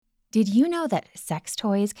Did you know that sex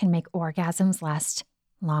toys can make orgasms last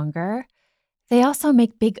longer? They also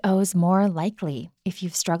make big O's more likely if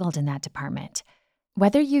you've struggled in that department.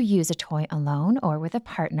 Whether you use a toy alone or with a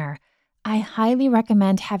partner, I highly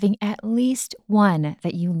recommend having at least one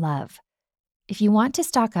that you love. If you want to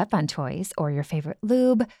stock up on toys or your favorite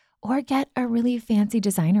lube, or get a really fancy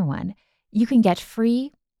designer one, you can get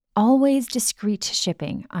free, always discreet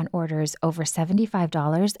shipping on orders over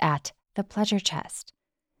 $75 at The Pleasure Chest.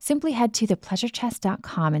 Simply head to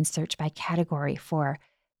thepleasurechest.com and search by category for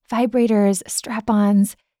vibrators,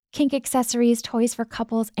 strap-ons, kink accessories, toys for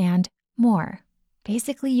couples, and more.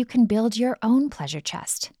 Basically, you can build your own pleasure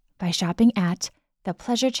chest by shopping at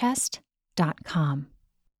thepleasurechest.com.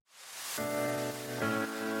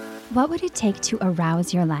 What would it take to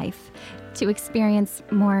arouse your life, to experience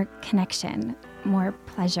more connection, more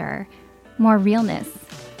pleasure, more realness,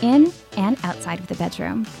 in and outside of the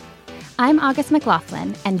bedroom? I'm August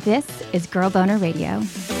McLaughlin, and this is Girl Boner Radio.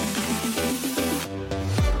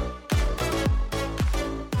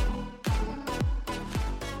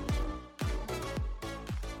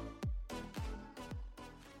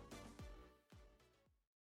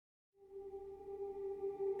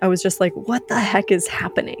 I was just like, what the heck is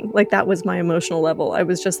happening? Like, that was my emotional level. I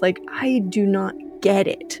was just like, I do not get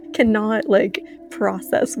it. Cannot,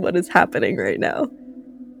 process what is happening right now.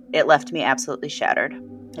 It left me absolutely shattered,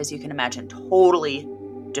 as you can imagine, totally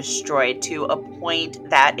destroyed to a point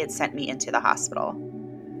that it sent me into the hospital.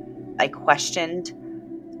 I questioned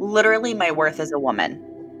literally my worth as a woman.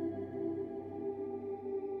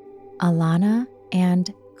 Alana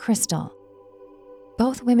and Krystal.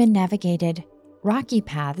 Both women navigated rocky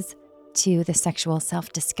paths to the sexual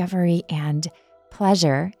self-discovery and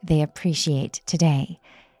pleasure they appreciate today.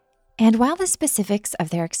 And while the specifics of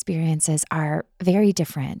their experiences are very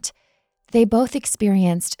different, they both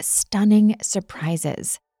experienced stunning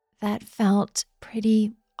surprises that felt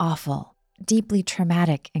pretty awful, deeply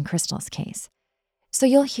traumatic in Krystal's case. So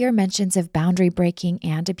you'll hear mentions of boundary breaking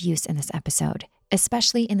and abuse in this episode,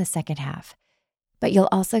 especially in the second half. But you'll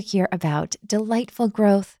also hear about delightful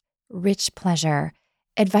growth, rich pleasure,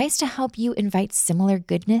 advice to help you invite similar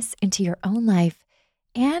goodness into your own life,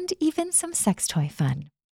 and even some sex toy fun.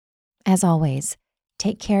 As always,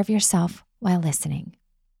 take care of yourself while listening.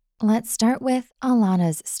 Let's start with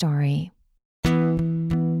Alana's story.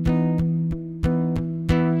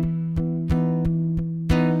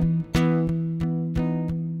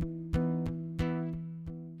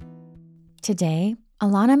 Today,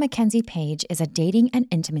 Alana Mackenzie Page is a dating and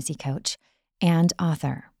intimacy coach and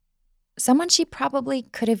author. Someone she probably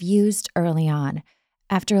could have used early on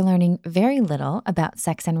after learning very little about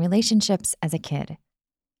sex and relationships as a kid.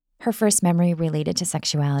 Her first memory related to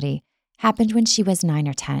sexuality happened when she was 9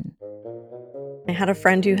 or 10. I had a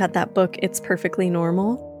friend who had that book, It's Perfectly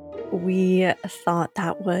Normal. We thought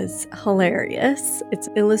that was hilarious. It's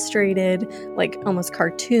illustrated, like almost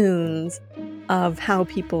cartoons, of how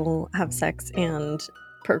people have sex and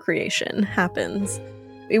procreation happens.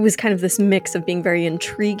 It was kind of this mix of being very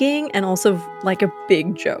intriguing and also like a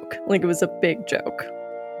big joke. Like, it was a big joke.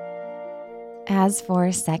 As for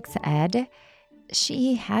sex ed,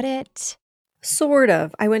 she had it. Sort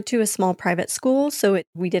of. I went to a small private school, so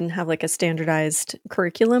we didn't have like a standardized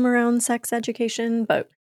curriculum around sex education, but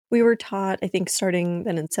we were taught, I think starting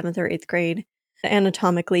then in 7th or 8th grade,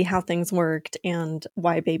 anatomically how things worked and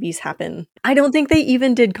why babies happen. I don't think they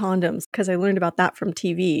even did condoms, because I learned about that from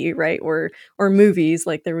TV, right? Or movies,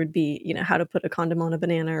 like there would be, how to put a condom on a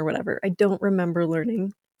banana or whatever. I don't remember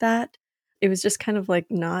learning that. It was just kind of like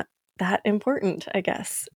not that important, I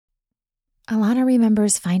guess. Alana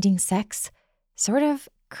remembers finding sex sort of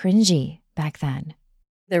cringy back then.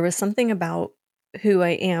 There was something about who I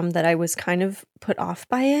am that I was kind of put off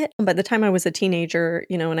by it. By the time I was a teenager,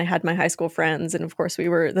 and I had my high school friends, and of course we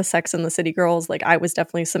were the Sex and the City girls, like I was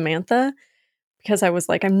definitely Samantha, because I was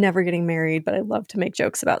like, I'm never getting married, but I love to make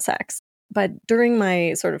jokes about sex. But during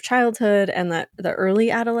my sort of childhood and the early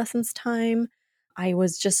adolescence time, I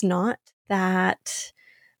was just not that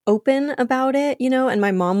open about it, and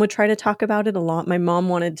my mom would try to talk about it a lot. My mom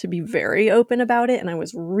wanted to be very open about it, and I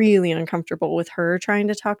was really uncomfortable with her trying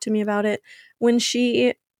to talk to me about it when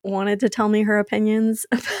she wanted to tell me her opinions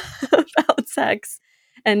about sex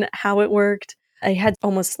and how it worked. I had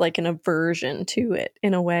almost like an aversion to it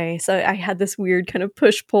in a way. So I had this weird kind of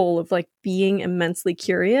push-pull of like being immensely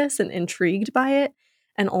curious and intrigued by it,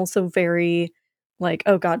 and also very like,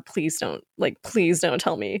 oh God, please don't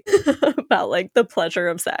tell me about like the pleasure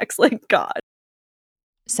of sex, like God.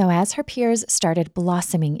 So as her peers started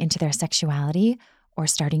blossoming into their sexuality or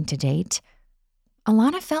starting to date,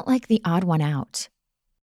 Alana felt like the odd one out.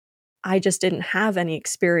 I just didn't have any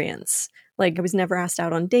experience. Like, I was never asked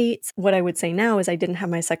out on dates. What I would say now is I didn't have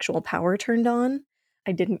my sexual power turned on.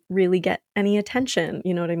 I didn't really get any attention.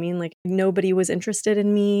 You know what I mean? Like, nobody was interested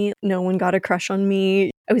in me. No one got a crush on me.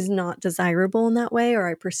 I was not desirable in that way, or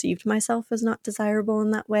I perceived myself as not desirable in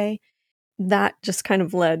that way. That just kind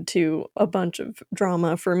of led to a bunch of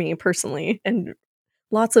drama for me personally and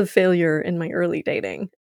lots of failure in my early dating.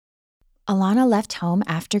 Alana left home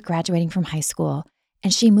after graduating from high school,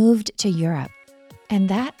 and she moved to Europe. And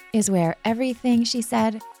that is where everything, she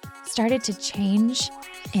said, started to change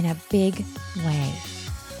in a big way.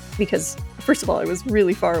 Because, first of all, I was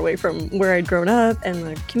really far away from where I'd grown up and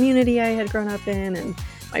the community I had grown up in and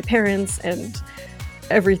my parents and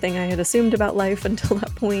everything I had assumed about life until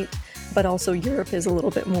that point. But also Europe is a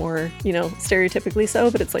little bit more, stereotypically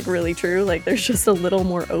so, but it's like really true. Like, there's just a little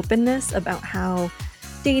more openness about how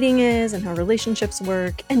dating is and how relationships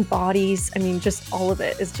work and bodies. I mean, just all of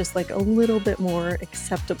it is just like a little bit more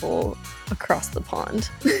acceptable across the pond.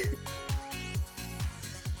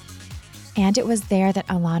 And it was there that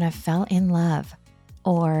Alana fell in love,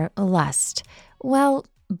 or lust. Well,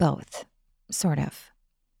 both, sort of.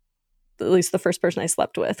 At least the first person I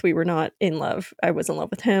slept with, we were not in love. I was in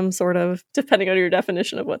love with him, sort of, depending on your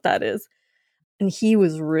definition of what that is. And he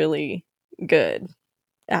was really good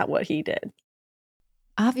at what he did.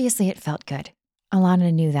 Obviously, it felt good.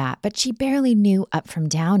 Alana knew that, but she barely knew up from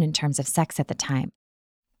down in terms of sex at the time.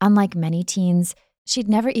 Unlike many teens, she'd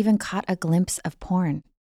never even caught a glimpse of porn.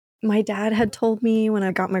 My dad had told me when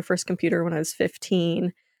I got my first computer when I was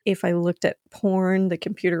 15, if I looked at porn, the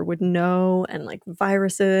computer would know, and like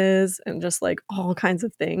viruses and just like all kinds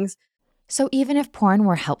of things. So even if porn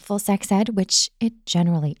were helpful sex ed, which it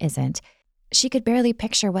generally isn't, she could barely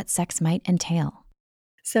picture what sex might entail.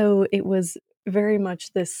 So it was very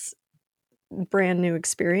much this brand new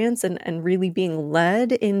experience and really being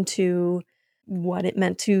led into what it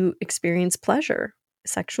meant to experience pleasure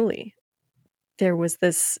sexually. There was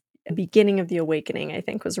this beginning of the awakening, I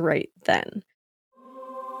think, was right then.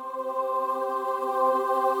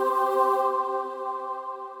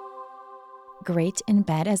 Great in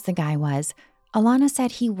bed as the guy was, Alana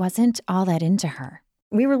said he wasn't all that into her.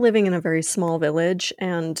 We were living in a very small village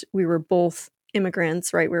and we were both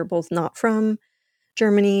immigrants, right? We were both not from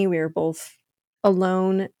Germany. We were both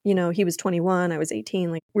alone. He was 21, I was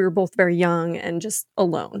 18. Like, we were both very young and just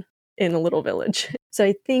alone in a little village. So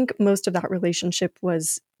I think most of that relationship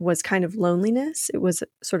was kind of loneliness. It was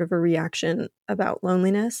sort of a reaction about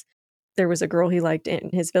loneliness. There was a girl he liked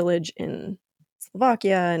in his village in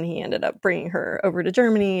Slovakia, and he ended up bringing her over to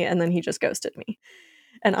Germany, and then he just ghosted me.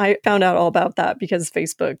 And I found out all about that because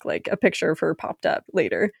Facebook, like, a picture of her popped up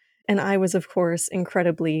later. And I was, of course,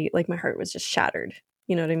 incredibly, like, my heart was just shattered.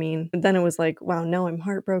 You know what I mean? And then it was like, wow, no, I'm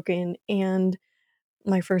heartbroken. And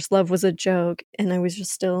my first love was a joke. And I was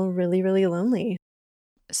just still really, really lonely.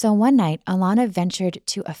 So one night, Alana ventured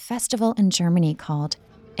to a festival in Germany called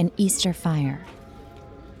an Easter Fire.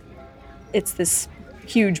 It's this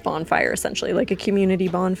huge bonfire, essentially, like a community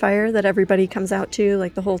bonfire that everybody comes out to,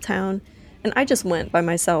 like the whole town. And I just went by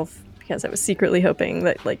myself because I was secretly hoping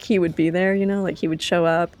that, like, he would be there, like he would show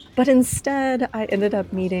up. But instead, I ended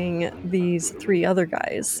up meeting these 3 other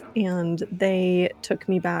guys, and they took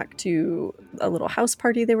me back to a little house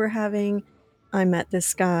party they were having. I met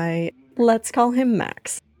this guy, let's call him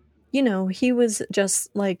Max. He was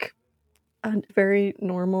just like a very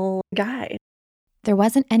normal guy. There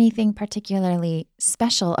wasn't anything particularly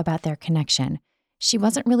special about their connection. She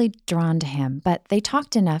wasn't really drawn to him, but they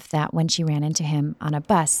talked enough that when she ran into him on a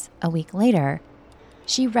bus a week later,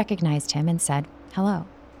 she recognized him and said hello.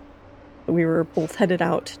 We were both headed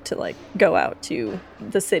out to go out to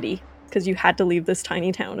the city because you had to leave this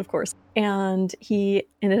tiny town, of course. And he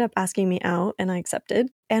ended up asking me out and I accepted.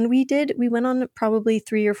 And we went on probably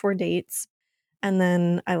 3 or 4 dates. And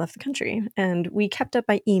then I left the country and we kept up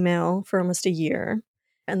by email for almost a year.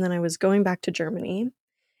 And then I was going back to Germany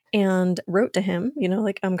and wrote to him,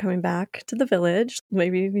 I'm coming back to the village.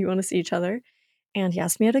 Maybe we want to see each other. And he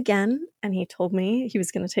asked me out again. And he told me he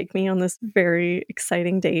was going to take me on this very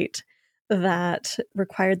exciting date that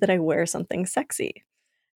required that I wear something sexy.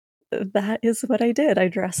 That is what I did. I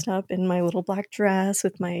dressed up in my little black dress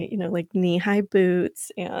with my, knee-high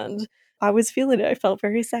boots. And I was feeling it. I felt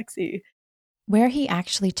very sexy. Where he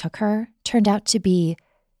actually took her turned out to be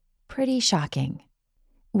pretty shocking,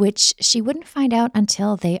 which she wouldn't find out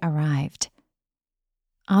until they arrived.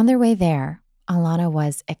 On their way there, Alana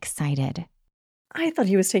was excited. I thought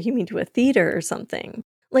he was taking me to a theater or something,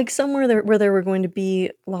 like somewhere where there were going to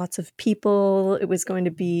be lots of people. It was going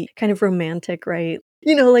to be kind of romantic, right?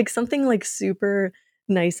 Like something like super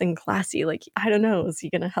nice and classy. Like, I don't know, is he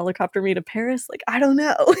going to helicopter me to Paris? Like, I don't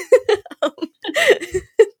know.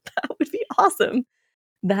 That would be awesome.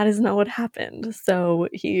 That is not what happened. So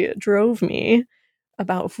he drove me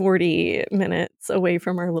about 40 minutes away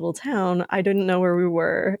from our little town. I didn't know where we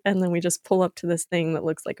were. And then we just pull up to this thing that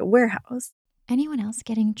looks like a warehouse. Anyone else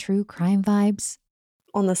getting true crime vibes?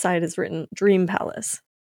 On the side is written Dream Palace.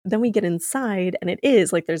 Then we get inside and it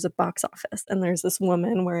is like there's a box office and there's this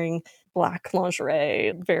woman wearing black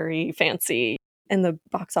lingerie, very fancy. And the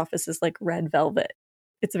box office is like red velvet.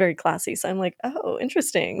 It's very classy. So I'm like, oh,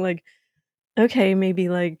 interesting. Like, okay, maybe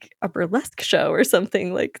like a burlesque show or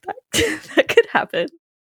something like that. That could happen.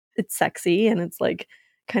 It's sexy and it's like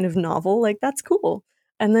kind of novel. Like, that's cool.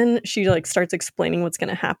 And then she like starts explaining what's going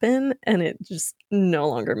to happen and it just no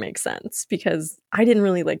longer makes sense because I didn't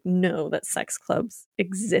really like know that sex clubs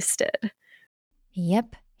existed.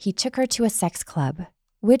 Yep, he took her to a sex club,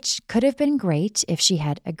 which could have been great if she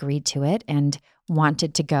had agreed to it and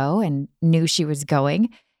wanted to go and knew she was going.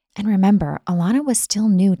 And remember, Alana was still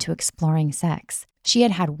new to exploring sex. She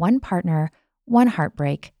had had one partner, one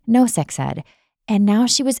heartbreak, no sex ed, and now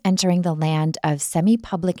she was entering the land of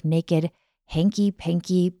semi-public naked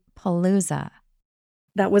hanky-panky palooza.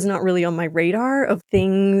 That was not really on my radar of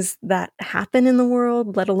things that happen in the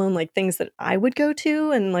world, let alone like things that I would go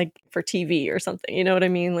to and like for TV or something. You know what I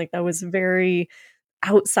mean? Like that was very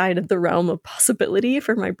outside of the realm of possibility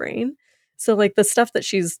for my brain. So like the stuff that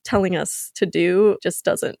she's telling us to do just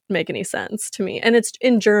doesn't make any sense to me. And it's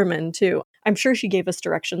in German too. I'm sure she gave us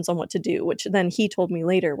directions on what to do, which then he told me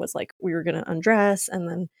later was like we were going to undress and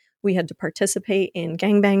then we had to participate in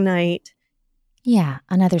gangbang night. Yeah,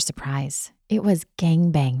 another surprise. It was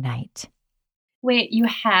gangbang night. Wait, you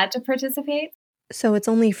had to participate? So it's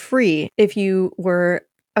only free if you were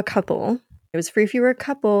a couple. It was free if you were a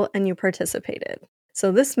couple and you participated.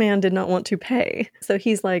 So this man did not want to pay. So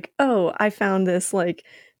he's like, oh, I found this like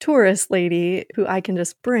tourist lady who I can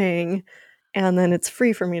just bring. And then it's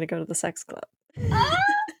free for me to go to the sex club.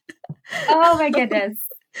 Oh my goodness.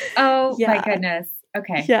 Oh Yeah. my goodness.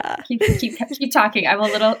 Okay. Yeah. Keep talking. I'm a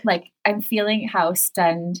little like, I'm feeling how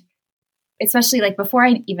stunned, especially like before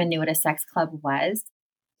I even knew what a sex club was.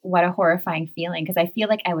 What a horrifying feeling. Because I feel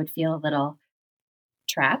like I would feel a little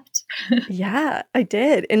trapped. Yeah, I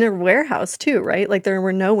did. In a warehouse too, right? Like there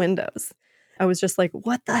were no windows. I was just like,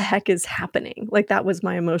 what the heck is happening? Like that was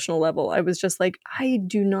my emotional level. I was just like, I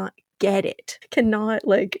do not get it. Cannot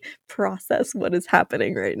like process what is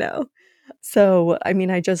happening right now. So, I mean,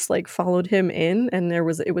 I just like followed him in and it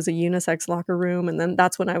was a unisex locker room and then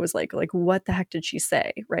that's when I was like what the heck did she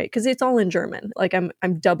say, right? Cuz it's all in German. Like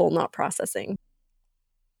I'm double not processing.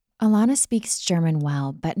 Alana speaks German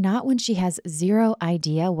well, but not when she has zero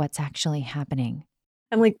idea what's actually happening.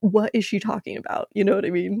 I'm like, what is she talking about? You know what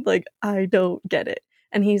I mean? Like, I don't get it.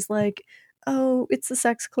 And he's like, oh, it's a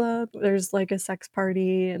sex club. There's like a sex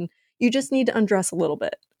party and you just need to undress a little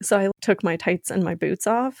bit. So I took my tights and my boots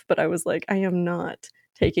off, but I was like, I am not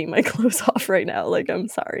taking my clothes off right now. Like, I'm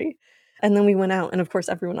sorry. And then we went out and of course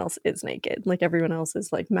everyone else is naked. Like everyone else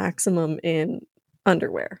is like maximum in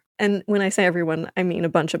underwear. And when I say everyone, I mean a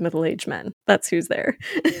bunch of middle-aged men. That's who's there.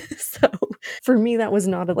 So for me, that was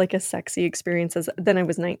not like a sexy experience as then I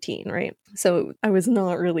was 19, right? So I was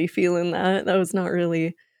not really feeling that. That was not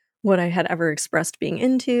really what I had ever expressed being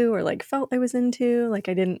into or like felt I was into. Like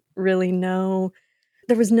I didn't really know.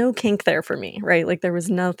 There was no kink there for me, right? Like there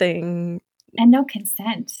was nothing. And no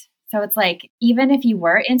consent. So it's like, even if you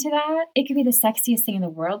were into that, it could be the sexiest thing in the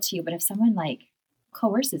world to you. But if someone like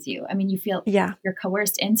coerces you, I mean, you feel Yeah. you're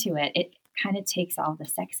coerced into it, it kind of takes all the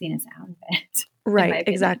sexiness out of it. Right,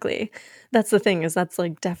 exactly. That's the thing is that's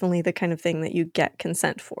like definitely the kind of thing that you get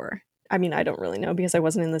consent for. I mean, I don't really know because I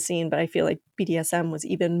wasn't in the scene, but I feel like BDSM was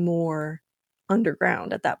even more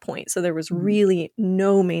underground at that point. So there was really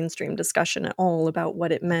no mainstream discussion at all about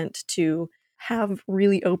what it meant to have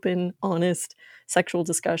really open, honest sexual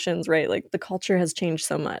discussions, right? Like the culture has changed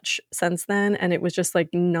so much since then and it was just like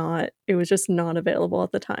it was just not available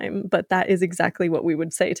at the time. But that is exactly what we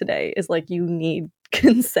would say today is like you need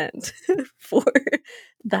consent for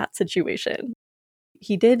that situation.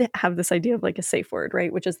 He did have this idea of like a safe word,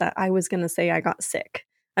 right? Which is that I was going to say I got sick.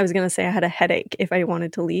 I was going to say I had a headache if I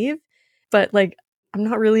wanted to leave. But like, I'm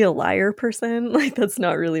not really a liar person. Like, that's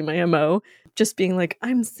not really my MO. Just being like,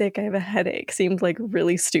 I'm sick, I have a headache seemed like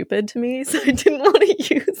really stupid to me. So I didn't want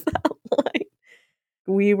to use that line.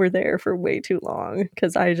 We were there for way too long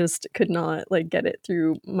because I just could not like get it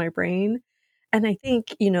through my brain. And I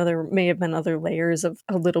think, there may have been other layers of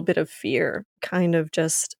a little bit of fear, kind of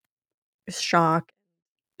just shock.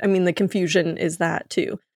 I mean, the confusion is that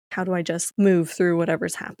too. How do I just move through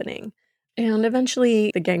whatever's happening? And eventually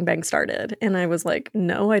the gangbang started. And I was like,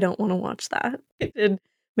 no, I don't want to watch that. I did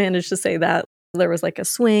manage to say that. There was like a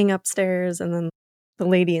swing upstairs, and then the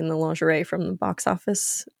lady in the lingerie from the box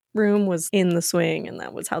office room was in the swing, and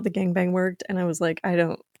that was how the gangbang worked. And I was like, I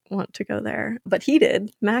don't want to go there. But he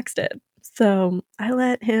did. Max did. So I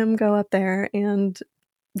let him go up there and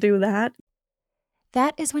do that.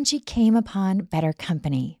 That is when she came upon better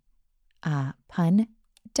company. Pun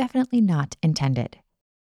definitely not intended.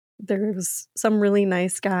 There was some really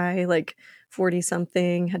nice guy, like 40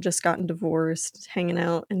 something, had just gotten divorced, hanging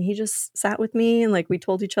out, and he just sat with me and like we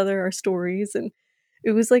told each other our stories, and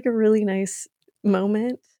it was like a really nice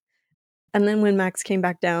moment. And then when Max came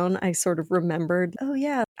back down, I sort of remembered, oh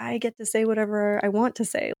yeah, I get to say whatever I want to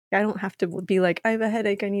say. I don't have to be like, I have a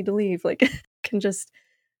headache, I need to leave. Like, I can just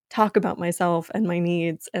talk about myself and my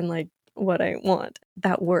needs and like what I want.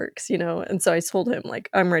 That works, you know? And so I told him, like,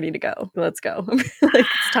 I'm ready to go. Let's go. Like,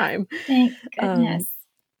 it's time. Thank goodness.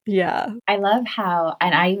 Yeah. I love how,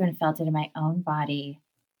 and I even felt it in my own body,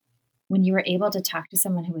 when you were able to talk to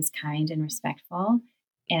someone who was kind and respectful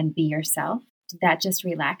and be yourself. Did that just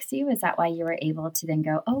relax you? Is that why you were able to then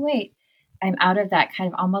go, oh, wait, I'm out of that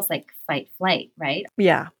kind of almost like fight flight, right?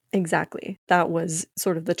 Yeah, exactly. That was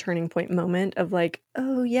sort of the turning point moment of like,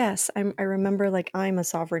 oh yes, I remember like I'm a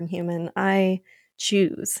sovereign human. I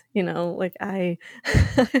choose, you know, like I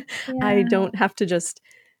I don't have to just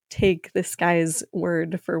take this guy's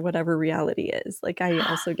word for whatever reality is. Like I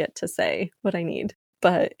also get to say what I need.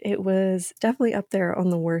 But it was definitely up there on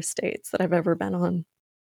the worst dates that I've ever been on.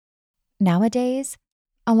 Nowadays,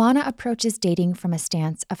 Alana approaches dating from a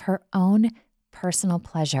stance of her own personal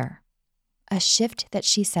pleasure, a shift that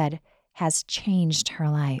she said has changed her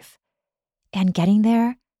life. And getting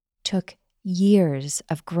there took years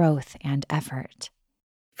of growth and effort.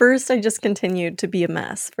 First, I just continued to be a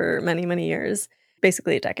mess for many, many years,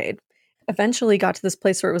 basically a decade. Eventually got to this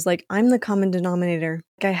place where it was like, I'm the common denominator.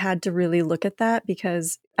 Like, I had to really look at that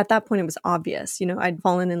because at that point it was obvious. You know, I'd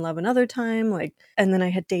fallen in love another time, like, and then I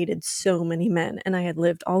had dated so many men, and I had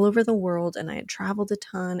lived all over the world, and I had traveled a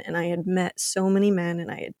ton, and I had met so many men,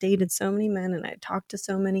 and I had dated so many men, and I had talked to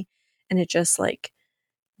so many, and it just like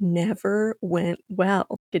never went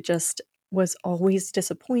well. It just was always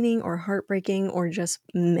disappointing or heartbreaking or just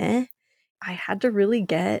meh. I had to really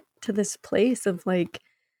get to this place of like,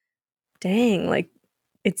 dang, like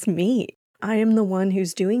it's me. I am the one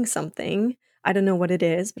who's doing something. I don't know what it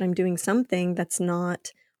is, but I'm doing something that's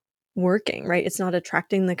not working, right? It's not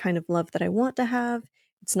attracting the kind of love that I want to have.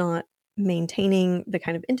 It's not maintaining the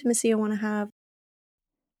kind of intimacy I want to have.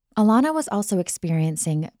 Alana was also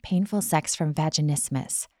experiencing painful sex from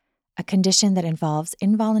vaginismus, a condition that involves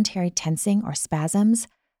involuntary tensing or spasms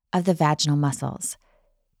of the vaginal muscles,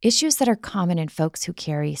 issues that are common in folks who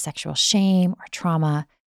carry sexual shame or trauma.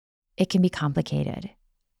 It can be complicated,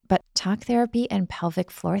 but talk therapy and pelvic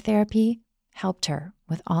floor therapy helped her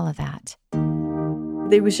with all of that.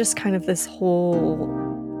 It was just kind of this whole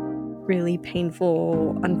really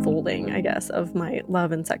painful unfolding, I guess, of my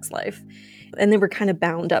love and sex life. And they were kind of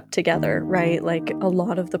bound up together, right? Like a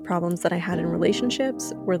lot of the problems that I had in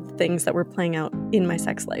relationships were the things that were playing out in my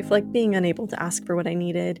sex life, like being unable to ask for what I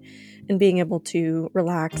needed and being able to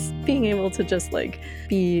relax, being able to just like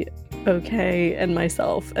be okay and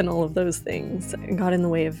myself and all of those things got in the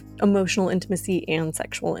way of emotional intimacy and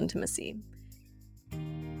sexual intimacy.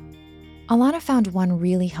 Alana found one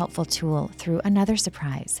really helpful tool through another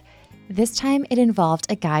surprise. This time it involved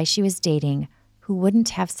a guy she was dating who wouldn't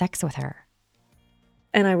have sex with her.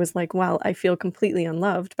 And I was like, wow, I feel completely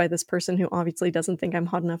unloved by this person who obviously doesn't think I'm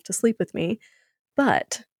hot enough to sleep with me.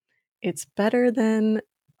 But it's better than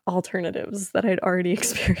alternatives that I'd already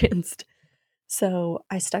experienced. So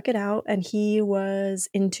I stuck it out, and he was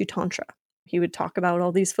into Tantra. He would talk about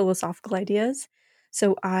all these philosophical ideas.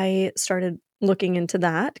 So I started looking into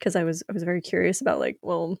that because I was very curious about like,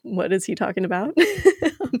 well, what is he talking about?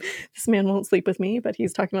 This man won't sleep with me, but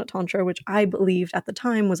he's talking about Tantra, which I believed at the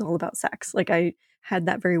time was all about sex. Like I had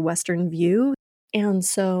that very Western view. And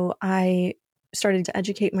so I started to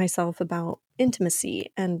educate myself about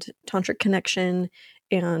intimacy and tantric connection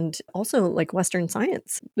and also like Western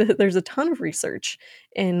science. There's a ton of research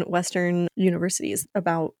in Western universities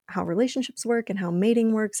about how relationships work and how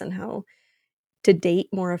mating works and how to date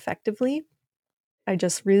more effectively. I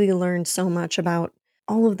just really learned so much about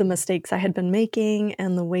all of the mistakes I had been making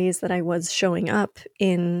and the ways that I was showing up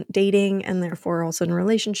in dating and therefore also in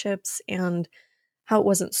relationships and how it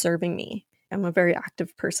wasn't serving me. I'm a very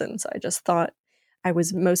active person, so I just thought I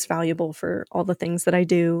was most valuable for all the things that I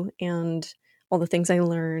do and all the things I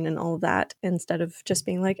learn and all of that, instead of just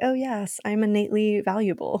being like, oh yes, I'm innately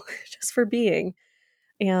valuable just for being.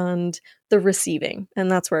 and the receiving. And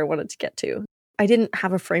that's where I wanted to get to. I didn't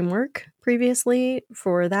have a framework previously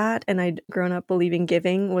for that, and I'd grown up believing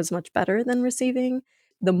giving was much better than receiving.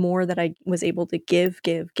 The more that I was able to give,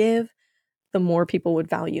 the more people would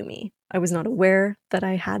value me. I was not aware that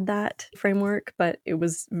I had that framework, but it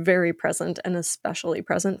was very present and especially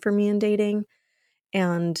present for me in dating.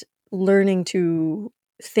 And learning to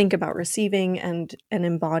think about receiving and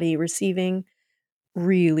embody receiving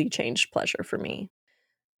really changed pleasure for me.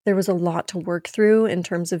 There was a lot to work through in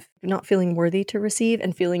terms of not feeling worthy to receive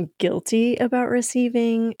and feeling guilty about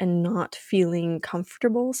receiving and not feeling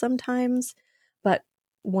comfortable sometimes. But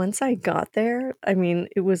once I got there, I mean,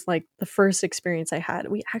 it was like the first experience I had.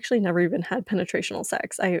 We actually never even had penetrational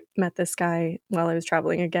sex. I met this guy while I was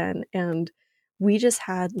traveling again, and we just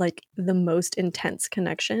had like the most intense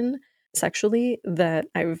connection sexually that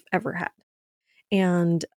I've ever had.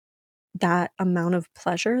 And that amount of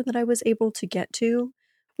pleasure that I was able to get to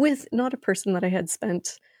with not a person that I had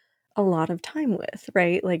spent a lot of time with,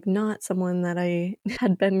 right? Like, not someone that I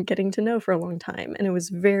had been getting to know for a long time. And it was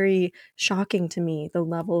very shocking to me the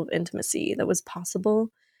level of intimacy that was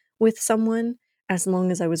possible with someone as long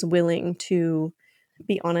as I was willing to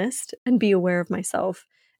be honest and be aware of myself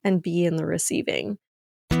and be in the receiving.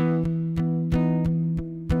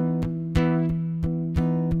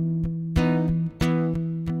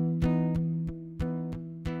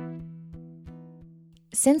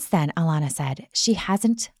 Since then, Alana said, she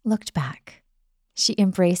hasn't looked back. She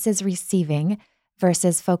embraces receiving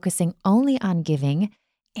versus focusing only on giving,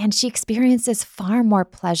 and she experiences far more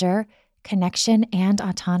pleasure, connection, and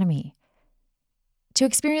autonomy. To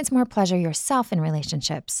experience more pleasure yourself in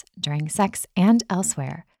relationships, during sex, and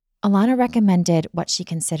elsewhere, Alana recommended what she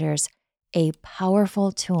considers a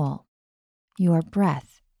powerful tool: your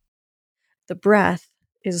breath. The breath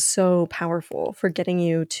is so powerful for getting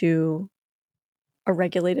you to a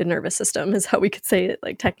regulated nervous system, is how we could say it,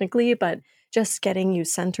 like, technically, but just getting you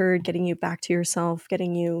centered, getting you back to yourself,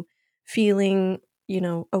 getting you feeling,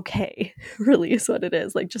 okay, really is what it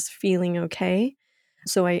is, like, just feeling okay.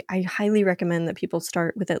 So I highly recommend that people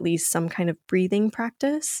start with at least some kind of breathing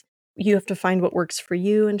practice. You have to find what works for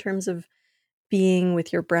you in terms of being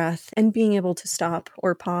with your breath and being able to stop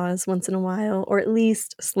or pause once in a while, or at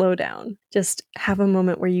least slow down. Just have a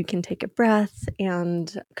moment where you can take a breath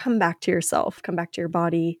and come back to yourself, come back to your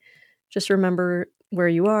body. Just remember where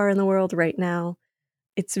you are in the world right now.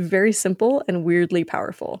 It's very simple and weirdly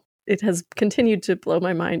powerful. It has continued to blow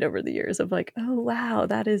my mind over the years of like, oh, wow,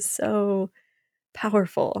 that is so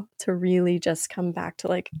powerful to really just come back to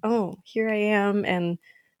like, oh, here I am and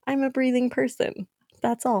I'm a breathing person.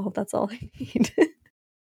 That's all. That's all I need.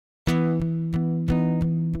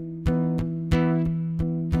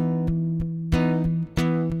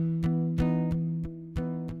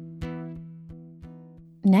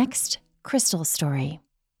 Next, Krystal's story.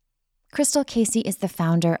 Krystal Casey is the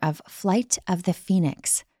founder of Flight of the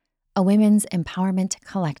Phoenix, a women's empowerment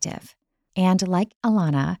collective. And like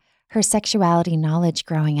Alana, her sexuality knowledge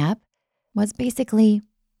growing up was basically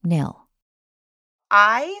nil.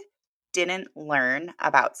 I didn't learn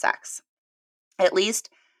about sex, at least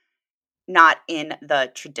not in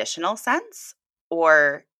the traditional sense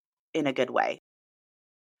or in a good way.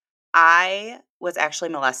 I was actually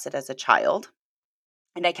molested as a child,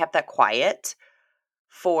 and I kept that quiet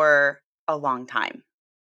for a long time.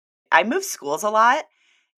 I moved schools a lot,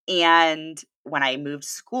 and when I moved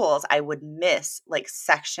schools, I would miss like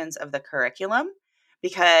sections of the curriculum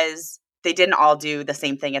because they didn't all do the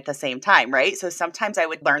same thing at the same time, right? So sometimes I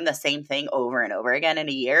would learn the same thing over and over again in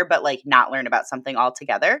a year, but like not learn about something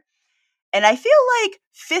altogether. And I feel like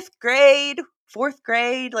fifth grade, fourth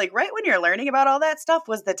grade, like right when you're learning about all that stuff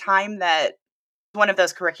was the time that one of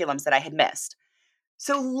those curriculums that I had missed.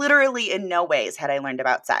 So literally in no ways had I learned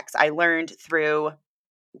about sex. I learned through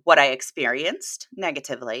what I experienced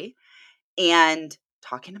negatively and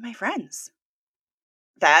talking to my friends.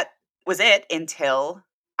 That was it until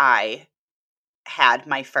I had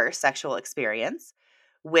my first sexual experience,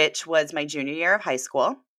 which was my junior year of high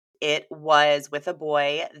school. It was with a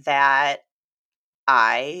boy that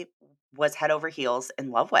I was head over heels in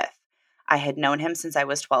love with. I had known him since I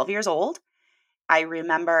was 12 years old. I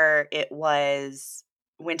remember it was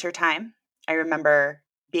wintertime. I remember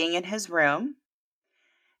being in his room,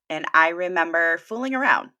 and I remember fooling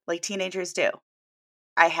around like teenagers do.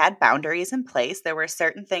 I had boundaries in place. There were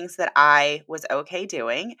certain things that I was okay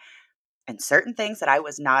doing and certain things that I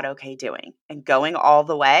was not okay doing. And going all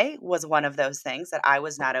the way was one of those things that I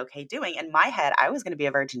was not okay doing. In my head, I was going to be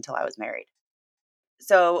a virgin until I was married.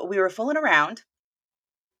 So we were fooling around.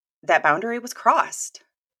 That boundary was crossed.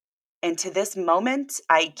 And to this moment,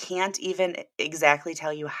 I can't even exactly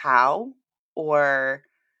tell you how or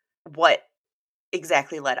what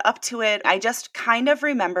exactly led up to it. I just kind of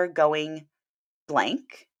remember going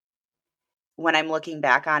blank. When I'm looking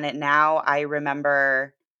back on it now, I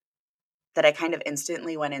remember that I kind of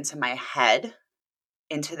instantly went into my head,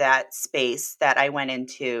 into that space that I went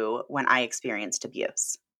into when I experienced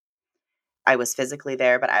abuse. I was physically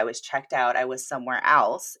there, but I was checked out. I was somewhere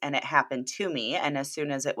else, and it happened to me. And as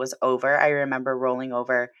soon as it was over, I remember rolling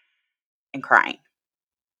over and crying.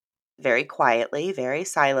 Very quietly, very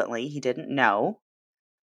silently. He didn't know.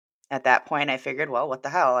 At that point, I figured, well, what the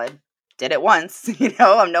hell? I did it once.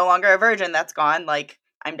 I'm no longer a virgin. That's gone. Like,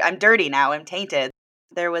 I'm dirty now. I'm tainted.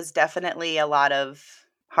 There was definitely a lot of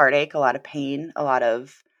heartache, a lot of pain, a lot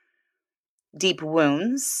of deep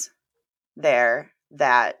wounds there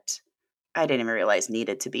that I didn't even realize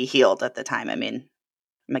needed to be healed at the time. I mean,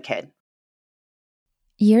 I'm a kid.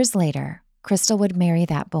 Years later, Krystal would marry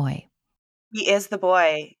that boy. He is the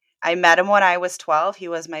boy. I met him when I was 12. He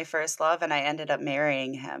was my first love, and I ended up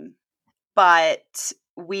marrying him. But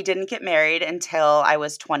we didn't get married until I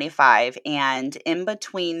was 25. And in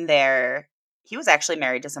between there, he was actually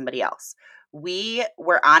married to somebody else. We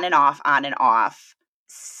were on and off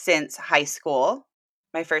since high school,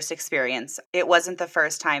 my first experience. It wasn't the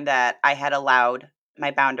first time that I had allowed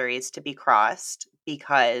my boundaries to be crossed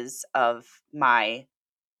because of my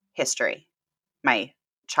history, my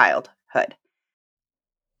childhood.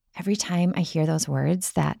 Every time I hear those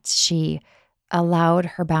words that she allowed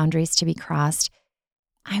her boundaries to be crossed,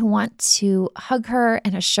 I want to hug her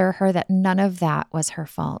and assure her that none of that was her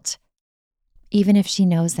fault. Even if she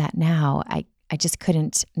knows that now, I just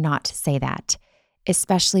couldn't not say that,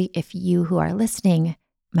 especially if you who are listening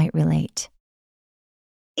might relate.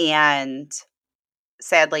 And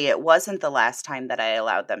sadly, it wasn't the last time that I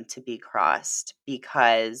allowed them to be crossed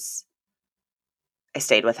because I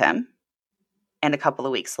stayed with him. And a couple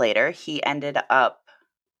of weeks later, he ended up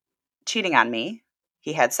cheating on me.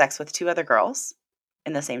 He had sex with 2 other girls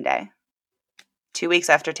in the same day, 2 weeks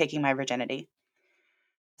after taking my virginity.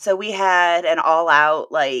 So we had an all out,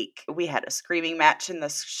 we had a screaming match in the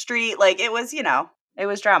street. It was, it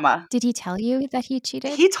was drama. Did he tell you that he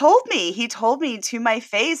cheated? He told me to my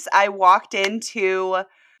face. I walked into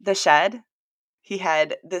the shed. He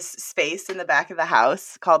had this space in the back of the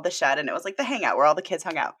house called the shed, and it was like the hangout where all the kids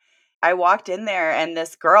hung out. I walked in there, and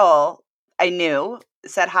this girl I knew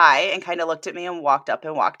said hi and kind of looked at me and walked up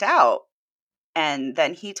and walked out. And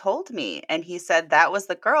then he told me, and he said that was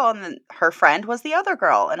the girl, and then her friend was the other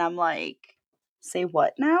girl. And I'm like, say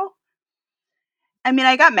what now? I mean,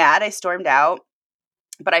 I got mad. I stormed out,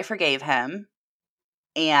 but I forgave him.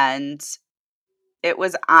 And it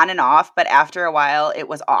was on and off, but after a while it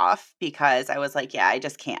was off because I was like, yeah, I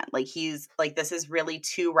just can't. He's like, this is really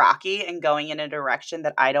too rocky and going in a direction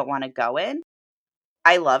that I don't want to go in.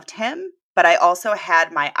 I loved him, but I also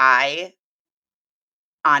had my eye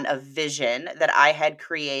on a vision that I had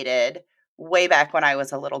created way back when I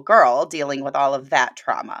was a little girl dealing with all of that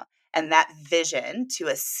trauma. And that vision to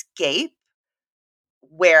escape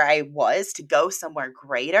where I was, to go somewhere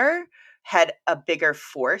greater, had a bigger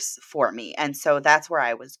force for me. And so that's where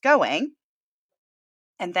I was going.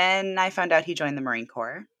 And then I found out he joined the Marine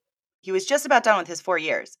Corps. He was just about done with his 4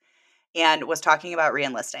 years and was talking about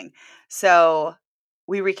reenlisting. So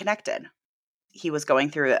we reconnected. He was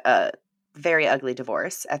going through a very ugly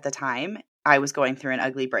divorce at the time. I was going through an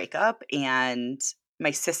ugly breakup, and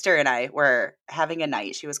my sister and I were having a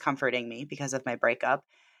night. She was comforting me because of my breakup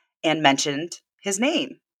and mentioned his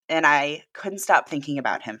name. And I couldn't stop thinking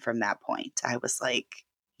about him from that point. I was like,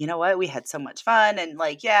 you know what? We had so much fun. And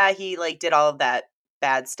yeah, he did all of that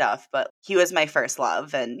bad stuff, but he was my first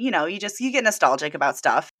love. And, you get nostalgic about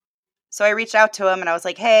stuff. So I reached out to him and I was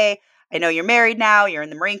like, hey, I know you're married now. You're in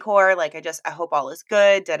the Marine Corps. I hope all is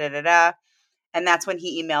good. Da, da, da, da. And that's when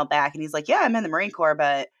he emailed back and he's like, yeah, I'm in the Marine Corps,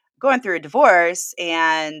 but going through a divorce.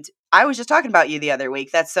 And I was just talking about you the other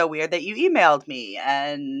week. That's so weird that you emailed me.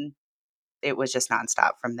 And it was just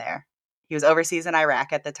nonstop from there. He was overseas in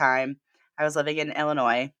Iraq at the time. I was living in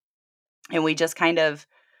Illinois. And we just kind of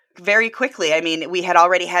very quickly, I mean, we had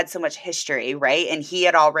already had so much history, right? And he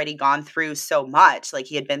had already gone through so much.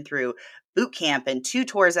 He had been through boot camp and 2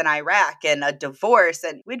 tours in Iraq and a divorce,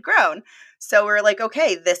 and we'd grown. So we were like,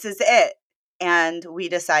 okay, this is it. And we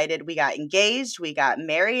decided, we got engaged, we got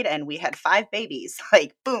married, and we had 5 babies.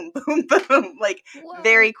 Boom, boom, boom, Whoa.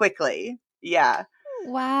 very quickly. Yeah.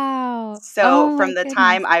 Wow. So Oh from my the goodness.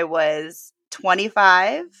 time I was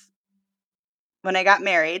 25 when I got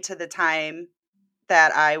married to the time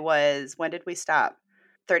that I was, when did we stop?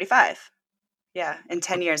 35. Yeah. In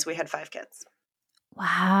 10 years, we had 5 kids.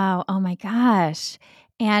 Wow. Oh my gosh.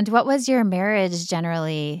 And what was your marriage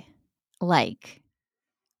generally like?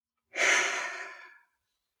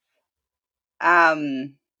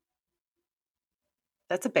 Um,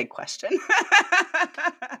 that's a big question.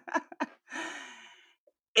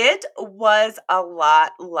 It was a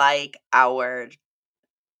lot like our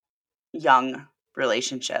young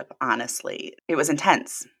relationship, honestly. It was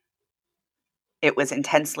intense. It was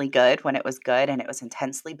intensely good when it was good, and it was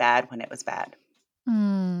intensely bad when it was bad.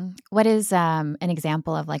 What is an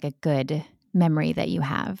example of like a good memory that you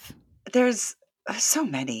have? There's so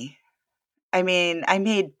many. I mean, I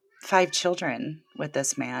made 5 children with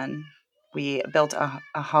this man. We built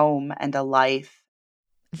a home and a life.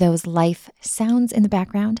 Those life sounds in the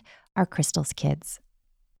background are Krystal's kids.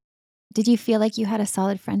 Did you feel like you had a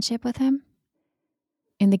solid friendship with him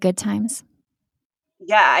in the good times?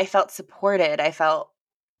 Yeah, I felt supported. I felt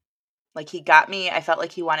like he got me. I felt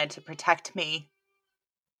like he wanted to protect me.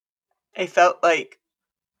 I felt like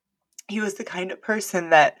he was the kind of person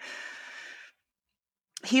that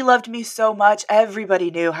he loved me so much.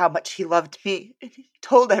 Everybody knew how much he loved me. And he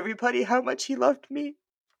told everybody how much he loved me.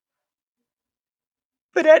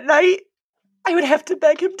 But at night, I would have to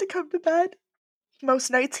beg him to come to bed.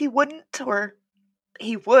 Most nights he wouldn't, or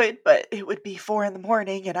he would, but it would be 4 in the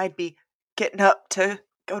morning and I'd be getting up to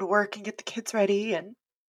go to work and get the kids ready. And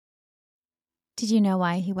Did you know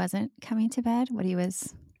why he wasn't coming to bed? What he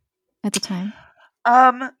was at the time?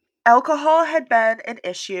 um alcohol had been an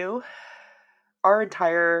issue our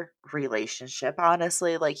entire relationship,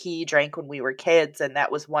 honestly. Like, he drank when we were kids, and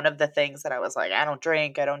that was one of the things that I was like, I don't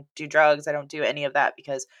drink, I don't do drugs, I don't do any of that,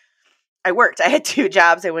 because I worked. I had 2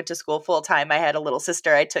 jobs. I went to school full time. I had a little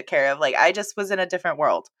sister I took care of. Like, I just was in a different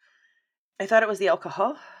world. I thought it was the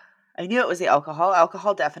alcohol. I knew it was the alcohol.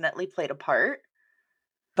 Alcohol definitely played a part,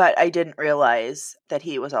 but I didn't realize that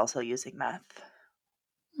he was also using meth.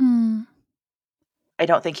 Mm. I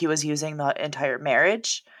don't think he was using the entire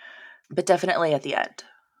marriage, but definitely at the end.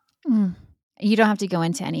 Mm. You don't have to go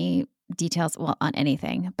into any details, well, on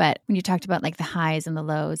anything, but when you talked about like the highs and the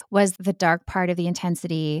lows, was the dark part of the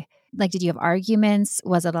intensity, like, did you have arguments?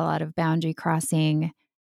 Was it a lot of boundary crossing?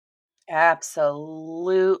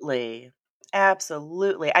 Absolutely.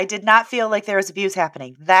 Absolutely. I did not feel like there was abuse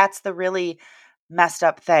happening. That's the really messed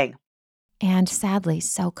up thing. And sadly,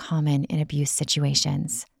 so common in abuse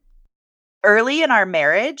situations. Early in our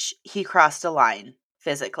marriage, he crossed a line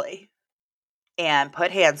physically and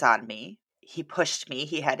put hands on me. He pushed me.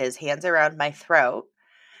 He had his hands around my throat.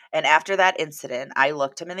 And after that incident, I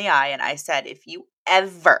looked him in the eye and I said, if you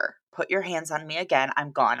ever put your hands on me again,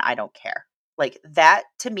 I'm gone. I don't care. Like, that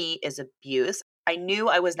to me is abuse. I knew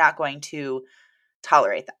I was not going to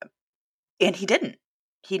tolerate that. And he didn't.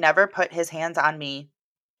 He never put his hands on me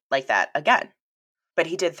like that again. But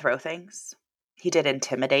he did throw things. He did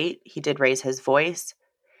intimidate. He did raise his voice.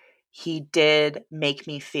 He did make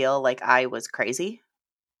me feel like I was crazy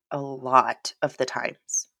a lot of the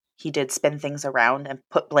times. He did spin things around and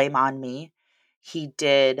put blame on me. He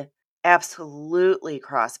did absolutely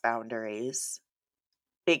cross boundaries.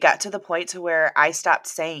 It got to the point to where I stopped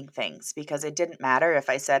saying things because it didn't matter if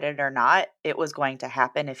I said it or not. It was going to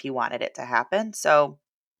happen if he wanted it to happen. So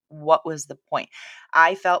what was the point?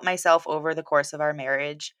 I felt myself over the course of our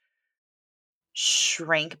marriage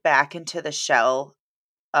shrink back into the shell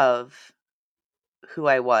of who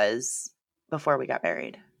I was before we got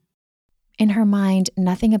married. In her mind,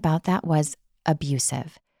 nothing about that was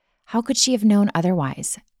abusive. How could she have known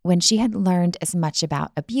otherwise when she had learned as much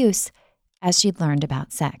about abuse as she'd learned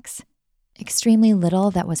about sex? Extremely little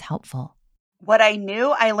that was helpful. What I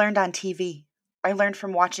knew, I learned on TV. I learned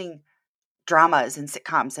from watching dramas and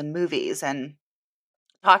sitcoms and movies and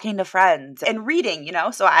talking to friends and reading,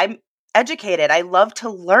 So I'm educated. I love to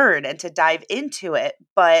learn and to dive into it.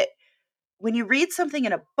 But when you read something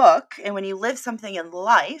in a book and when you live something in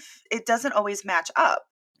life, it doesn't always match up.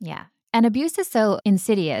 Yeah. And abuse is so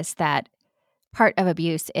insidious that part of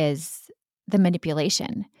abuse is the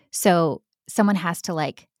manipulation. So someone has to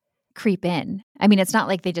like creep in. I mean, it's not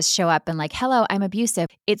like they just show up and like, hello, I'm abusive.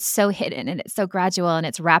 It's so hidden and it's so gradual and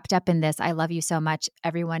it's wrapped up in this. I love you so much.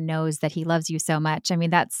 Everyone knows that he loves you so much. I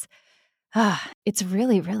mean, it's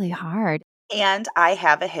really, really hard. And I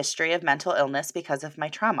have a history of mental illness because of my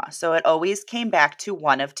trauma. So it always came back to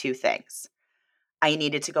one of 2 things. I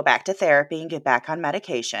needed to go back to therapy and get back on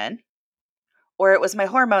medication, or it was my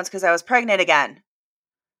hormones because I was pregnant again.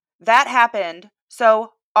 That happened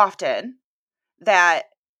so often that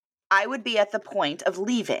I would be at the point of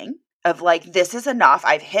leaving, of like, this is enough.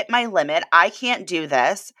 I've hit my limit. I can't do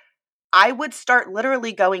this. I would start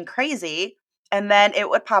literally going crazy, and then it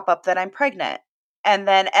would pop up that I'm pregnant. And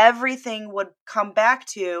then everything would come back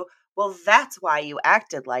to, well, that's why you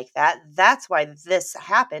acted like that. That's why this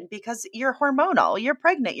happened, because you're hormonal. You're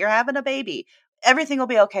pregnant. You're having a baby. Everything will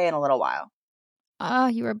be okay in a little while. Oh,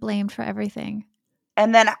 you were blamed for everything.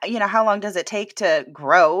 And then, how long does it take to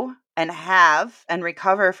grow and have and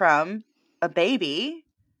recover from a baby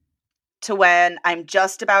to when I'm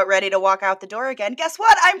just about ready to walk out the door again? Guess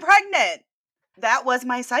what? I'm pregnant. That was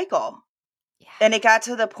my cycle. Yeah. And it got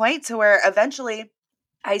to the point to where eventually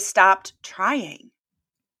I stopped trying.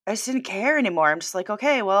 I just didn't care anymore. I'm just like,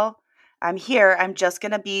 okay, well, I'm here. I'm just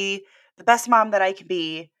going to be the best mom that I can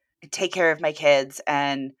be, take care of my kids.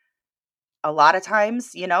 And a lot of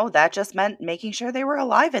times, that just meant making sure they were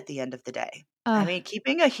alive at the end of the day. I mean,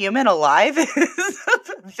 keeping a human alive is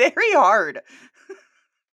very hard.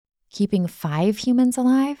 Keeping 5 humans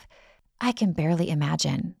alive? I can barely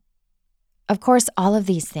imagine. Of course, all of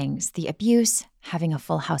these things, the abuse, having a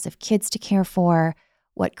full house of kids to care for,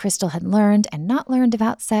 what Krystal had learned and not learned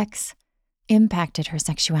about sex, impacted her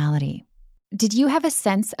sexuality. Did you have a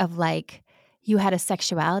sense of you had a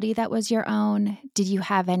sexuality that was your own? Did you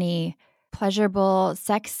have any pleasurable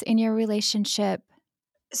sex in your relationship?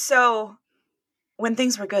 So when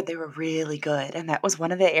things were good, they were really good. And that was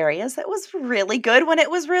one of the areas that was really good when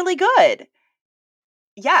it was really good.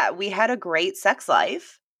 Yeah, we had a great sex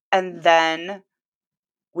life. And then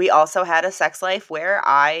we also had a sex life where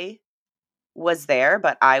I was there,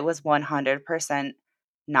 but I was 100%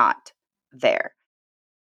 not there.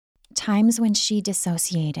 Times when she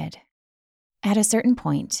dissociated. At a certain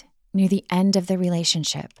point, near the end of the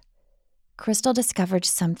relationship, Krystal discovered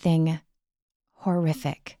something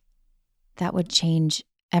horrific that would change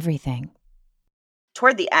everything.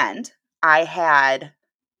 Toward the end, I had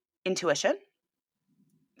intuition,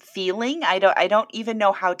 feeling. I don't even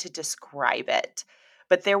know how to describe it.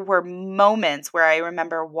 But there were moments where I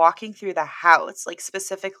remember walking through the house, like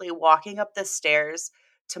specifically walking up the stairs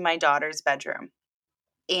to my daughter's bedroom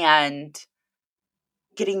and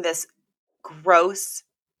getting this gross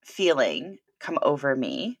feeling come over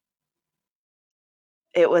me.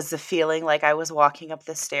 It was a feeling like I was walking up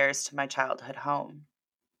the stairs to my childhood home.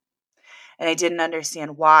 And I didn't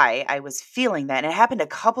understand why I was feeling that. And it happened a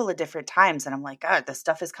couple of different times. And I'm like, God, this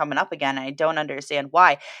stuff is coming up again. And I don't understand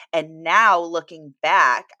why. And now looking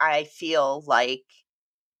back, I feel like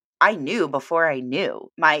I knew before I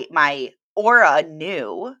knew. My aura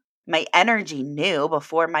knew. My energy knew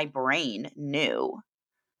before my brain knew.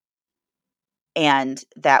 And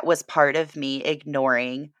that was part of me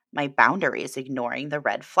ignoring my boundaries, ignoring the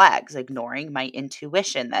red flags, ignoring my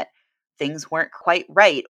intuition that things weren't quite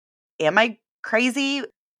right. Am I crazy?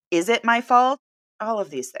 Is it my fault? All of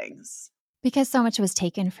these things. Because so much was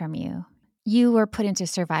taken from you. You were put into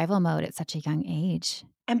survival mode at such a young age.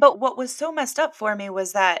 But what was so messed up for me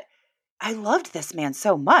was that I loved this man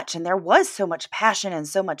so much, and there was so much passion and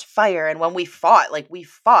so much fire. And when we fought, we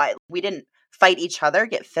fought. We didn't fight each other,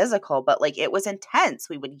 get physical, but it was intense.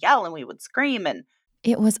 We would yell and we would scream. And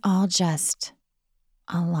It was all just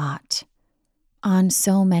a lot on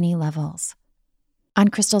so many levels. On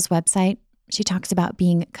Krystal's website, she talks about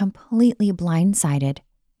being completely blindsided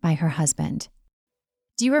by her husband.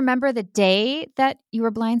 Do you remember the day that you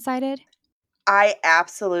were blindsided? I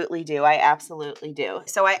absolutely do. I absolutely do.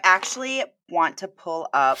 So I actually want to pull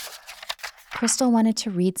up. Krystal wanted to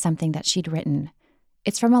read something that she'd written.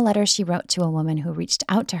 It's from a letter she wrote to a woman who reached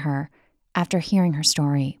out to her after hearing her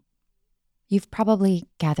story. You've probably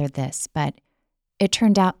gathered this, but it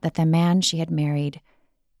turned out that the man she had married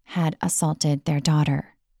had assaulted their daughter.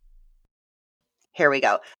 Here we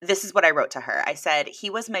go. This is what I wrote to her. I said, he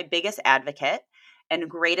was my biggest advocate and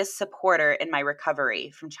greatest supporter in my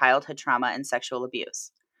recovery from childhood trauma and sexual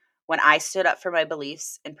abuse. When I stood up for my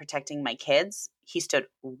beliefs in protecting my kids, he stood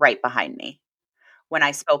right behind me. When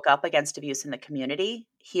I spoke up against abuse in the community,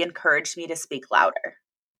 he encouraged me to speak louder.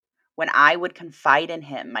 When I would confide in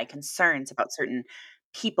him my concerns about certain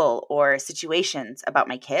people or situations about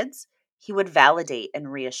my kids, he would validate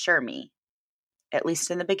and reassure me. At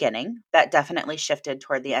least in the beginning. That definitely shifted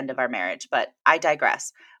toward the end of our marriage, but I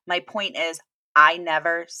digress. My point is, I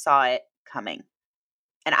never saw it coming.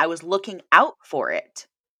 And I was looking out for it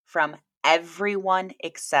from everyone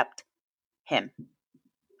except him.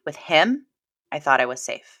 With him, I thought I was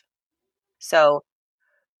safe. So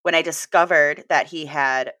when I discovered that he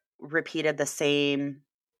had repeated the same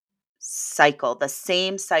cycle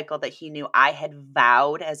that he knew I had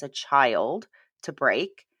vowed as a child to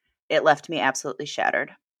break, it left me absolutely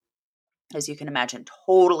shattered. As you can imagine,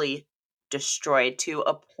 totally destroyed to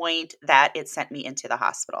a point that it sent me into the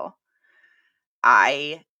hospital.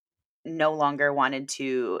 I no longer wanted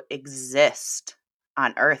to exist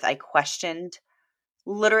on earth. I questioned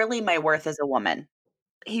Literally, my worth as a woman.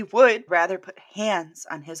 He would rather put hands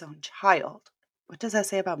on his own child. What does that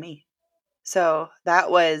say about me? So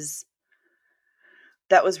that was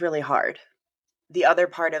really hard. The other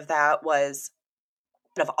part of that was,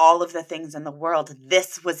 of all of the things in the world,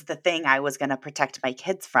 this was the thing I was going to protect my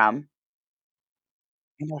kids from.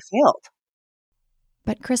 And I failed.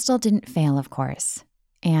 But Krystal didn't fail, of course,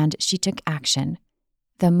 and she took action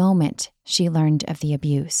the moment she learned of the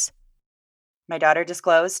abuse. My daughter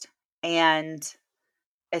disclosed, and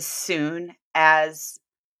as soon as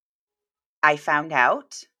I found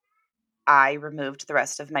out, I removed the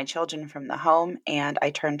rest of my children from the home and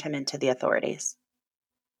I turned him into the authorities.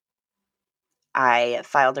 I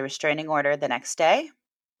filed a restraining order the next day,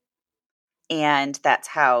 and that's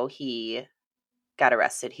how he got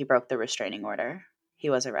arrested. He broke the restraining order. He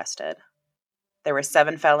was arrested. There were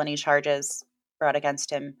 7 felony charges brought against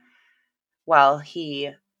him. While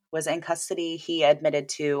he was in custody, he admitted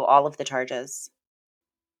to all of the charges.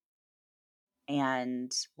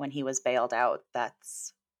 And when he was bailed out,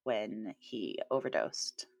 that's when he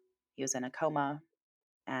overdosed. He was in a coma,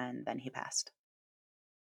 and then he passed.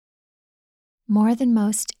 More than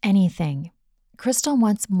most anything, Krystal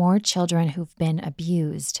wants more children who've been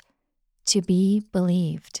abused to be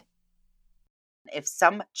believed. If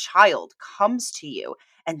some child comes to you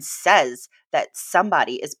and says that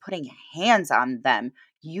somebody is putting hands on them,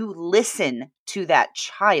 you listen to that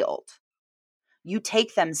child. You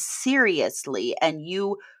take them seriously and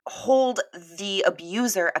you hold the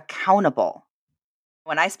abuser accountable.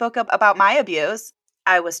 When I spoke up about my abuse,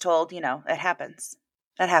 I was told, it happens.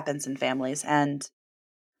 That happens in families, and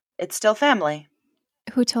it's still family.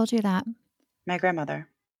 Who told you that? My grandmother.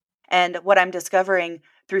 And what I'm discovering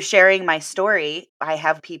through sharing my story, I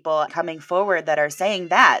have people coming forward that are saying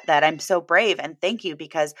that I'm so brave and thank you,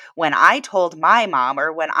 because when I told my mom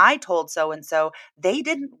or when I told so-and-so, they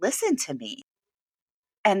didn't listen to me.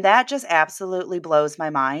 And that just absolutely blows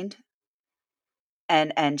my mind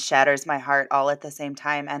and shatters my heart all at the same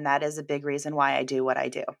time. And that is a big reason why I do what I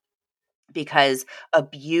do, because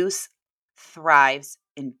abuse thrives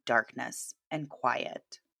in darkness and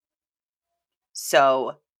quiet.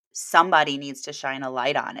 So somebody needs to shine a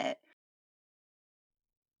light on it.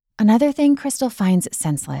 Another thing Krystal finds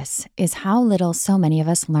senseless is how little so many of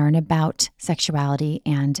us learn about sexuality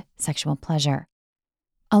and sexual pleasure.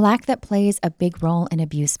 A lack that plays a big role in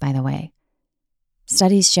abuse, by the way.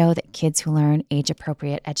 Studies show that kids who learn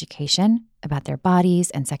age-appropriate education about their bodies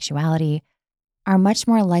and sexuality are much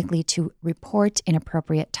more likely to report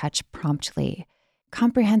inappropriate touch promptly.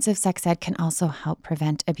 Comprehensive sex ed can also help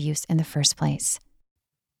prevent abuse in the first place.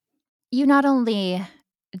 You not only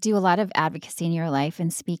do a lot of advocacy in your life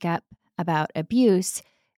and speak up about abuse,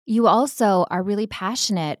 you also are really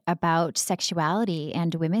passionate about sexuality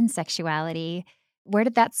and women's sexuality. Where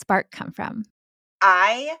did that spark come from?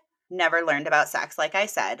 I never learned about sex, like I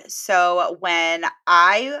said. So when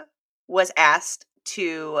I was asked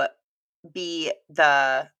to be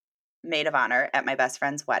the maid of honor at my best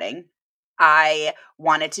friend's wedding, I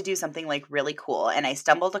wanted to do something like really cool. And I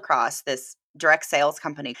stumbled across this direct sales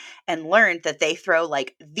company and learned that they throw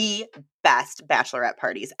like the best bachelorette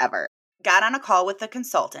parties ever. Got on a call with the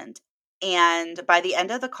consultant. And by the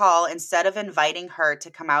end of the call, instead of inviting her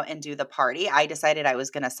to come out and do the party, I decided I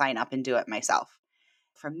was going to sign up and do it myself.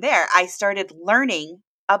 From there, I started learning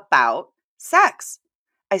about sex.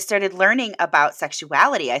 I started learning about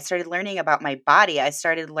sexuality. I started learning about my body. I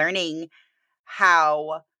started learning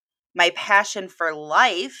how my passion for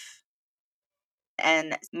life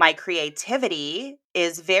and my creativity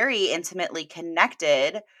is very intimately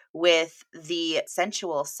connected with the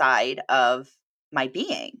sensual side of my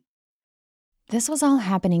being. This was all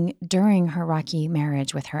happening during her rocky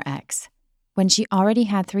marriage with her ex, when she already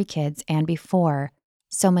had 3 kids and before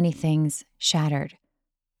so many things shattered.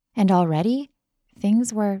 And already,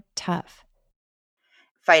 things were tough.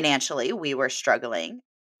 Financially, we were struggling.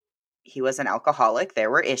 He was an alcoholic.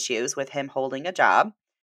 There were issues with him holding a job.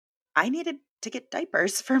 I needed to get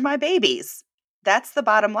diapers for my babies. That's the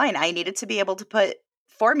bottom line. I needed to be able to put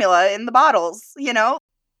formula in the bottles,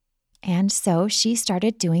 And so she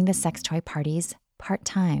started doing the sex toy parties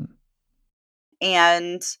part-time.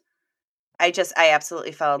 And I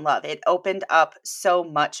absolutely fell in love. It opened up so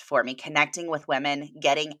much for me, connecting with women,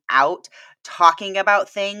 getting out, talking about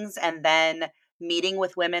things, and then meeting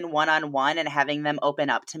with women one-on-one and having them open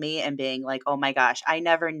up to me and being like, oh my gosh, I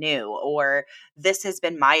never knew, or this has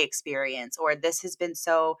been my experience, or this has been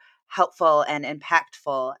so helpful and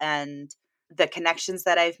impactful. And the connections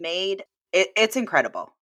that I've made, it's incredible.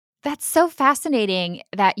 That's so fascinating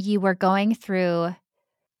that you were going through,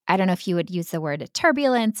 I don't know if you would use the word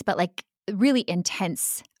turbulence, but like really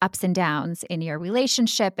intense ups and downs in your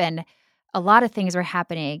relationship, and a lot of things were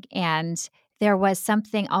happening. And there was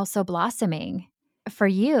something also blossoming for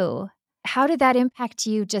you. How did that impact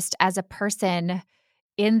you just as a person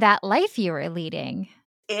in that life you were leading?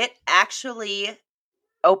 It actually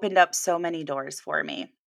opened up so many doors for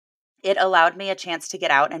me. It allowed me a chance to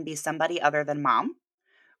get out and be somebody other than mom,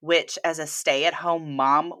 which as a stay-at-home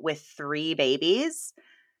mom with 3 babies,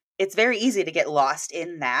 it's very easy to get lost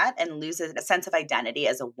in that and lose a sense of identity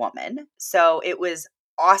as a woman. So it was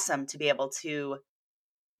awesome to be able to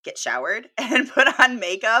get showered and put on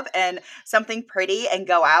makeup and something pretty and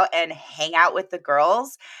go out and hang out with the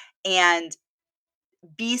girls and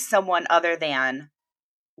be someone other than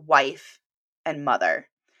wife and mother.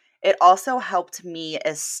 It also helped me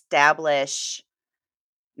establish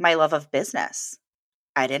my love of business.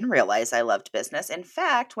 I didn't realize I loved business. In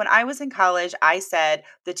fact, when I was in college, I said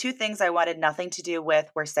the 2 things I wanted nothing to do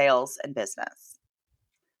with were sales and business.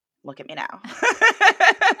 Look at me now.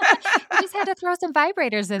 You just had to throw some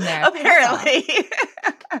vibrators in there. Apparently.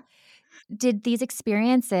 Did these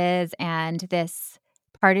experiences and this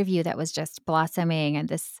part of you that was just blossoming and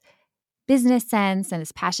this business sense and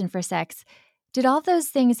this passion for sex, did all those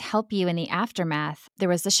things help you in the aftermath? There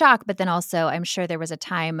was the shock, but then also I'm sure there was a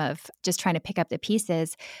time of just trying to pick up the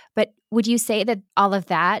pieces. But would you say that all of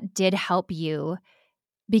that did help you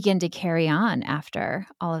begin to carry on after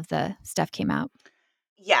all of the stuff came out?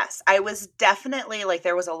 Yes, I was definitely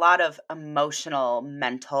there was a lot of emotional,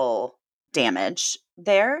 mental damage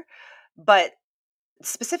there, but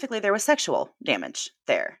specifically there was sexual damage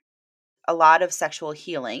there. A lot of sexual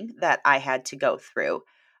healing that I had to go through.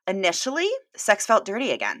 Initially, sex felt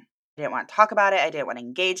dirty again. I didn't want to talk about it. I didn't want to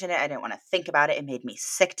engage in it. I didn't want to think about it. It made me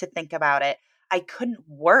sick to think about it. I couldn't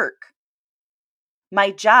work.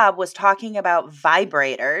 My job was talking about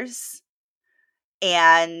vibrators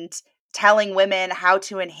and telling women how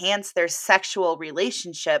to enhance their sexual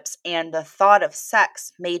relationships, and the thought of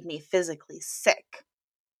sex made me physically sick.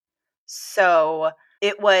 So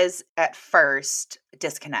it was at first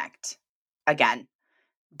disconnect. Again,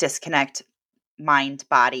 disconnect mind,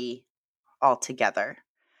 body altogether.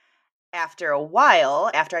 After a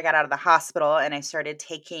while, after I got out of the hospital and I started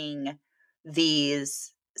taking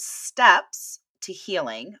these steps to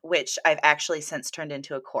healing, which I've actually since turned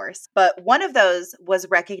into a course. But one of those was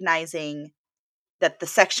recognizing that the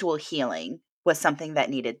sexual healing was something that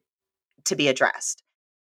needed to be addressed.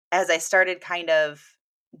 As I started kind of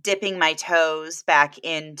dipping my toes back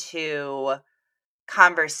into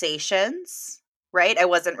conversations, right? I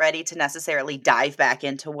wasn't ready to necessarily dive back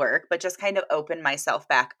into work, but just kind of open myself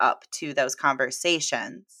back up to those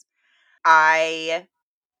conversations. I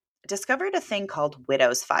discovered a thing called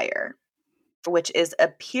widow's fire, which is a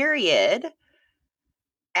period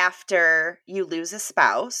after you lose a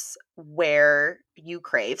spouse where you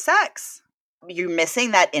crave sex. You're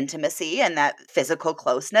missing that intimacy and that physical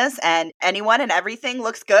closeness, and anyone and everything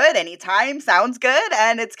looks good anytime, sounds good,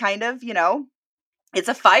 and it's kind of, it's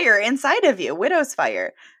a fire inside of you, widow's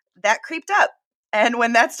fire. That creeped up. And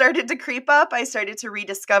when that started to creep up, I started to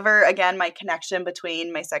rediscover, again, my connection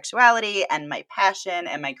between my sexuality and my passion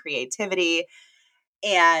and my creativity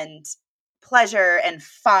and pleasure and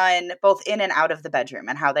fun, both in and out of the bedroom,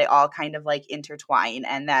 and how they all kind of intertwine.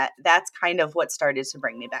 And that's kind of what started to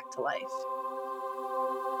bring me back to life.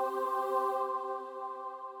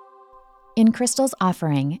 In Krystal's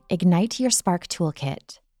offering, Ignite Your Spark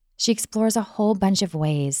Toolkit, she explores a whole bunch of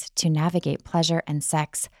ways to navigate pleasure and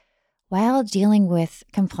sex while dealing with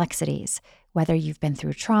complexities, whether you've been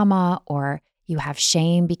through trauma or you have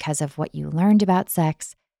shame because of what you learned about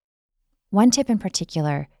sex. One tip in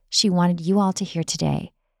particular she wanted you all to hear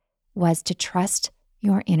today was to trust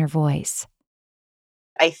your inner voice.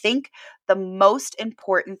 I think the most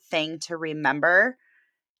important thing to remember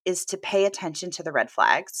is to pay attention to the red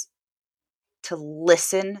flags, to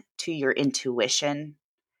listen to your intuition,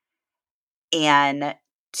 and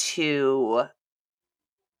to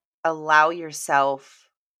allow yourself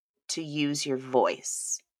to use your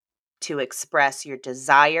voice to express your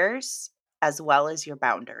desires as well as your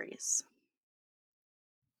boundaries.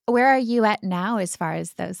 Where are you at now as far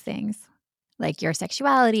as those things? Like your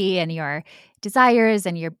sexuality and your desires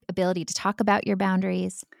and your ability to talk about your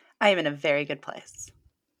boundaries? I am in a very good place.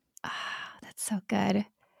 Ah, that's so good.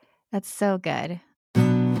 That's so good.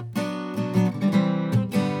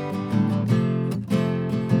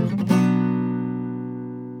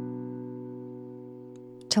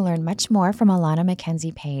 To learn much more from Alana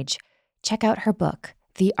Mackenzie Page, check out her book,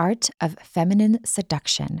 The Art of Feminine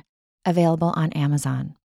Seduction, available on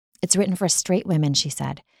Amazon. It's written for straight women, she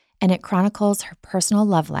said, and it chronicles her personal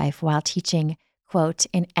love life while teaching quote,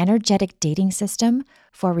 an energetic dating system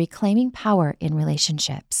for reclaiming power in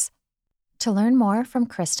relationships. To learn more from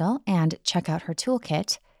Krystal and check out her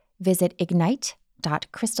toolkit, visit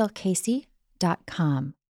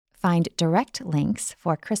ignite.krystalcasey.com. Find direct links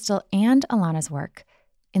for Krystal and Alana's work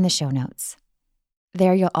in the show notes.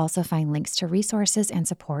 There you'll also find links to resources and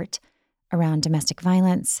support around domestic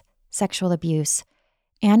violence, sexual abuse,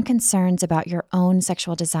 and concerns about your own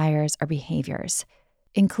sexual desires or behaviors,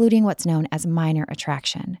 including what's known as minor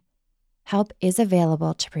attraction. Help is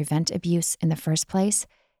available to prevent abuse in the first place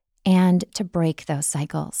and to break those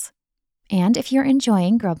cycles. And if you're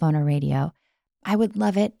enjoying Girl Boner Radio, I would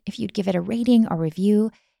love it if you'd give it a rating or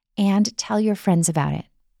review and tell your friends about it.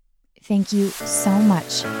 Thank you so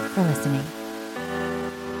much for listening.